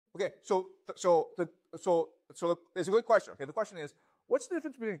Okay, so it's a good question. Okay, the question is, what's the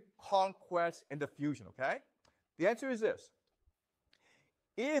difference between conquest and diffusion? Okay, the answer is this: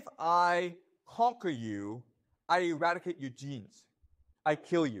 if I conquer you, I eradicate your genes. I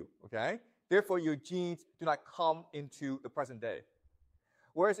kill you. Okay, therefore your genes do not come into the present day.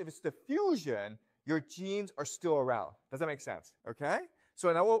 Whereas if it's diffusion, your genes are still around. Does that make sense? Okay.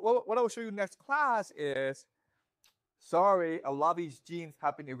 So now what I will show you next class is, sorry, a lot of these genes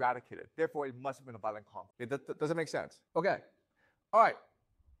have been eradicated. Therefore, it must have been a violent conflict. Okay, does that make sense? Okay. All right.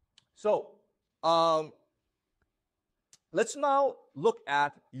 So let's now look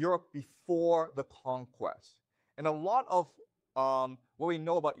at Europe before the conquest. And a lot of what we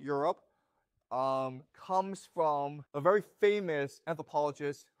know about Europe comes from a very famous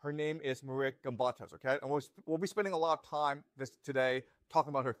anthropologist. Her name is Marija Gimbutas, okay? And we'll be spending a lot of time today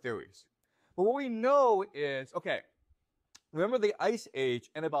talking about her theories. But what we know is, okay, remember the Ice Age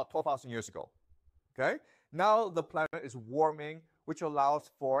ended about 12,000 years ago, okay? Now the planet is warming, which allows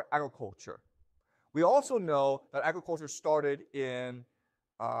for agriculture. We also know that agriculture started in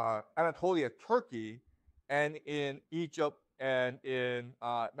Anatolia, Turkey, and in Egypt and in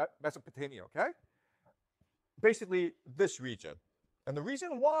Mesopotamia, okay? Basically, this region. And the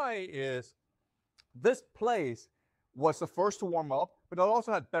reason why is this place was the first to warm up, but it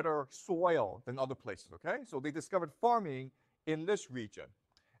also had better soil than other places, okay? So they discovered farming in this region.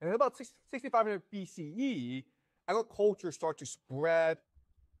 And in about 6500 BCE, agriculture started to spread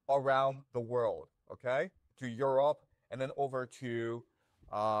around the world, okay? To Europe and then over to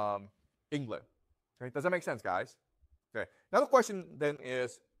England. Okay, does that make sense, guys? Okay. Now the question then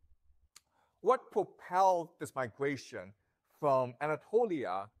is, what propelled this migration from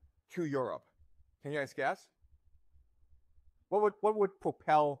Anatolia to Europe? Can you guys guess? What would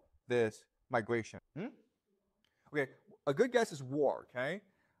propel this migration? Okay, a good guess is war, okay?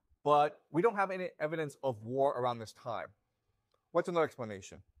 But we don't have any evidence of war around this time. What's another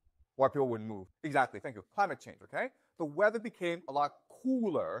explanation why people would move? Exactly, thank you. Climate change, okay? The weather became a lot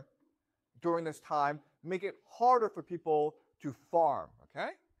cooler during this time, make it harder for people to farm,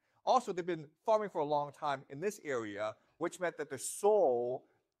 okay? Also, they've been farming for a long time in this area, which meant that the soil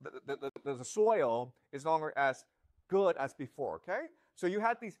is no longer as good as before, okay? So you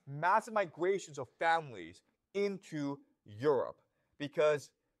had these massive migrations of families into Europe because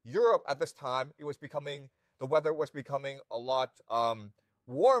Europe at this time, the weather was becoming a lot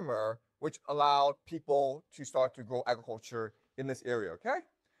warmer, which allowed people to start to grow agriculture in this area, okay?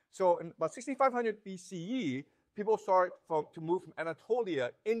 So in about 6500 BCE, people started to move from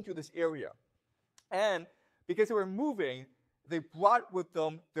Anatolia into this area. And because they were moving, they brought with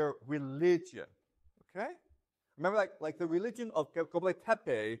them their religion, okay? Remember, like the religion of Göbekli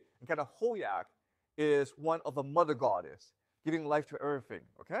Tepe and kind of Hoyak is one of the mother goddess, giving life to everything,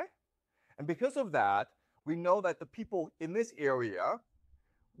 okay? And because of that, we know that the people in this area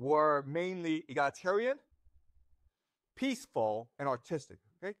were mainly egalitarian, peaceful, and artistic.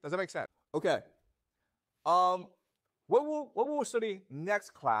 Okay, does that make sense? Okay. What we'll study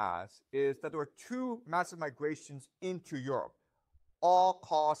next class is that there were two massive migrations into Europe, all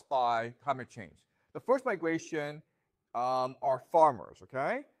caused by climate change. The first migration are farmers,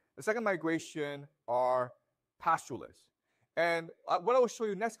 okay? The second migration are pastoralists. And what I will show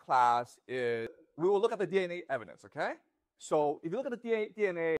you next class is we will look at the DNA evidence, okay? So if you look at the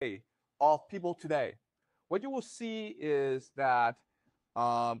DNA of people today, what you will see is that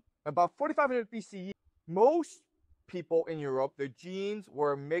about 4500 BCE, most people in Europe, their genes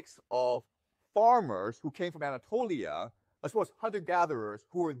were a mix of farmers who came from Anatolia, as well as hunter-gatherers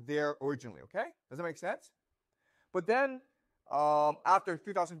who were there originally, okay? Does that make sense? But then, after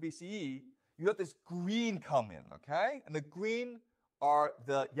 3000 BCE, you have this green come in, okay? And the green are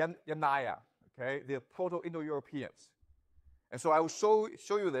the Yamnaya, okay? The Proto-Indo-Europeans. And so I will show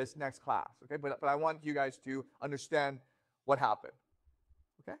you this next class, okay? But I want you guys to understand what happened,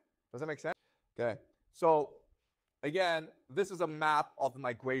 okay? Does that make sense? Okay. So again, this is a map of the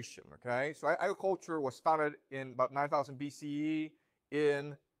migration, okay? So agriculture was founded in about 9000 BCE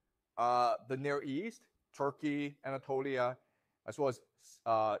in the Near East, Turkey, Anatolia, as well as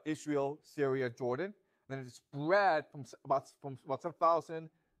Israel, Syria, Jordan. And then it spread from about 7,000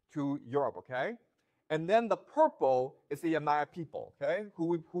 to Europe, okay? And then the purple is the Yamnaya people, okay,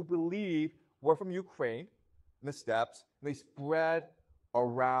 who believe were from Ukraine in the steppes, and they spread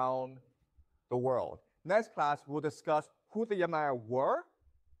around the world. Next class, we'll discuss who the Yamnaya were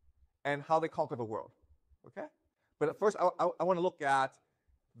and how they conquered the world, okay? But first, I want to look at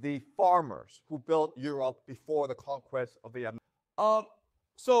the farmers who built Europe before the conquest of the Yamnaya.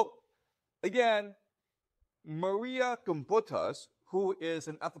 So, again, Marija Gimbutas, who is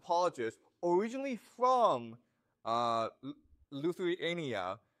an anthropologist originally from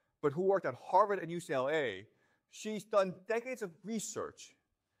Lithuania, but who worked at Harvard and UCLA. She's done decades of research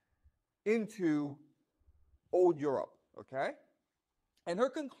into old Europe, okay? And her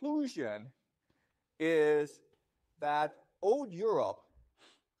conclusion is that old Europe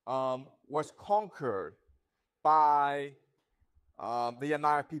was conquered by the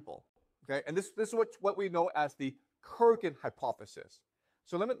Yamnaya people, okay? And this is what we know as the Kurgan hypothesis.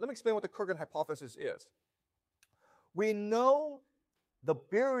 So let me explain what the Kurgan hypothesis is. We know the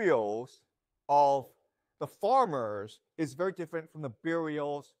burials of the farmers is very different from the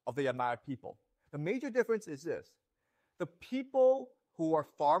burials of the Yamnaya people. The major difference is this. The people who are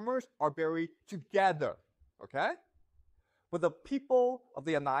farmers are buried together, okay? But the people of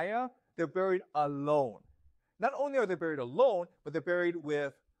the Yamnaya, they're buried alone. Not only are they buried alone, but they're buried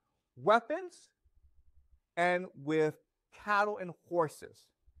with weapons and with cattle and horses.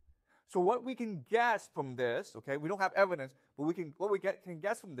 So what we can guess from this, okay, we don't have evidence, but what we can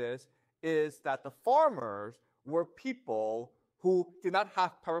guess from this is that the farmers were people who did not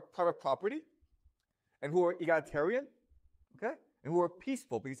have private property and who were egalitarian, okay, and who were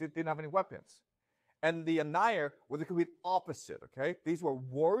peaceful because they didn't have any weapons. And the Yamnaya were the complete opposite, okay? These were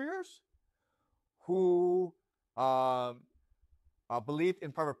warriors who believed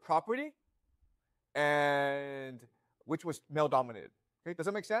in private property and which was male-dominated. Okay, does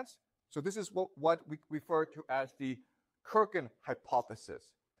that make sense? So this is what we refer to as the Kurgan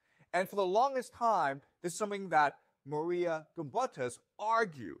hypothesis. And for the longest time, this is something that Marija Gimbutas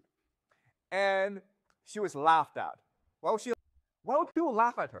argued. And she was laughed at. Why would people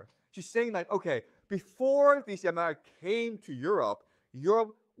laugh at her? She's saying that, okay, before these Yamnaya came to Europe,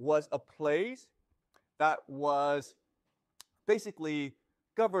 Europe was a place that was basically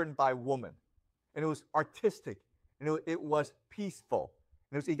governed by women. And it was artistic. And it was peaceful.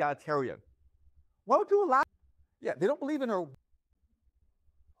 And it was egalitarian. Why would people laugh? Yeah, they don't believe in her.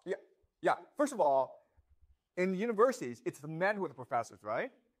 Yeah. First of all, in universities, it's the men who are the professors,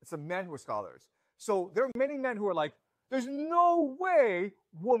 right? It's the men who are scholars. So there are many men who are like, there's no way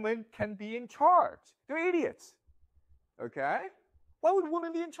women can be in charge. They're idiots. Okay? Why would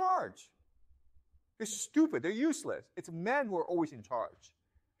women be in charge? They're stupid. They're useless. It's men who are always in charge.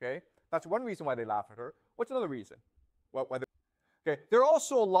 Okay? That's one reason why they laugh at her. What's another reason? Okay. There are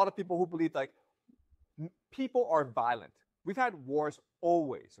also a lot of people who believe like people are violent. We've had wars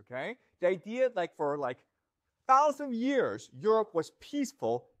always, okay? The idea like for like thousands of years Europe was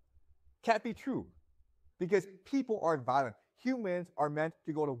peaceful can't be true because people are violent. Humans are meant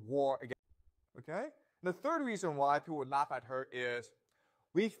to go to war again, okay? And the third reason why people would laugh at her is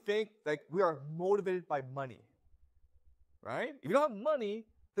we think like we are motivated by money, right? If you don't have money,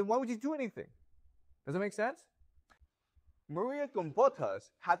 then why would you do anything? Does that make sense? Marija Gimbutas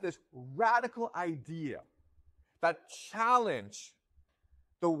had this radical idea that challenged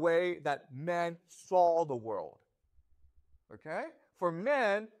the way that men saw the world. Okay? For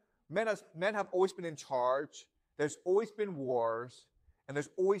men have always been in charge. There's always been wars, and there's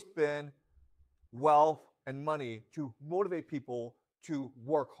always been wealth and money to motivate people to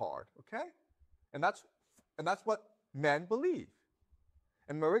work hard. Okay? And that's what men believe.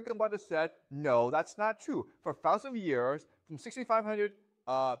 And Marija Gimbutas said, no, that's not true. For thousands of years, from 6500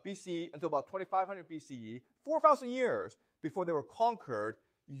 BC until about 2500 BCE, 4,000 years before they were conquered,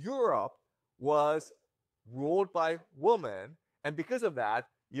 Europe was ruled by women, and because of that,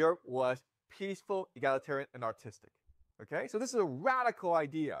 Europe was peaceful, egalitarian, and artistic. Okay, so this is a radical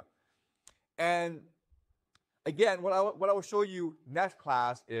idea. And again, what I will show you next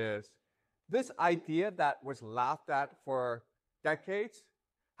class is this idea that was laughed at for decades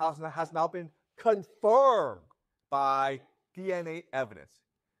has now been confirmed by DNA evidence,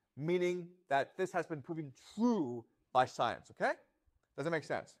 meaning that this has been proven true by science, okay? Does that make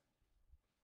sense?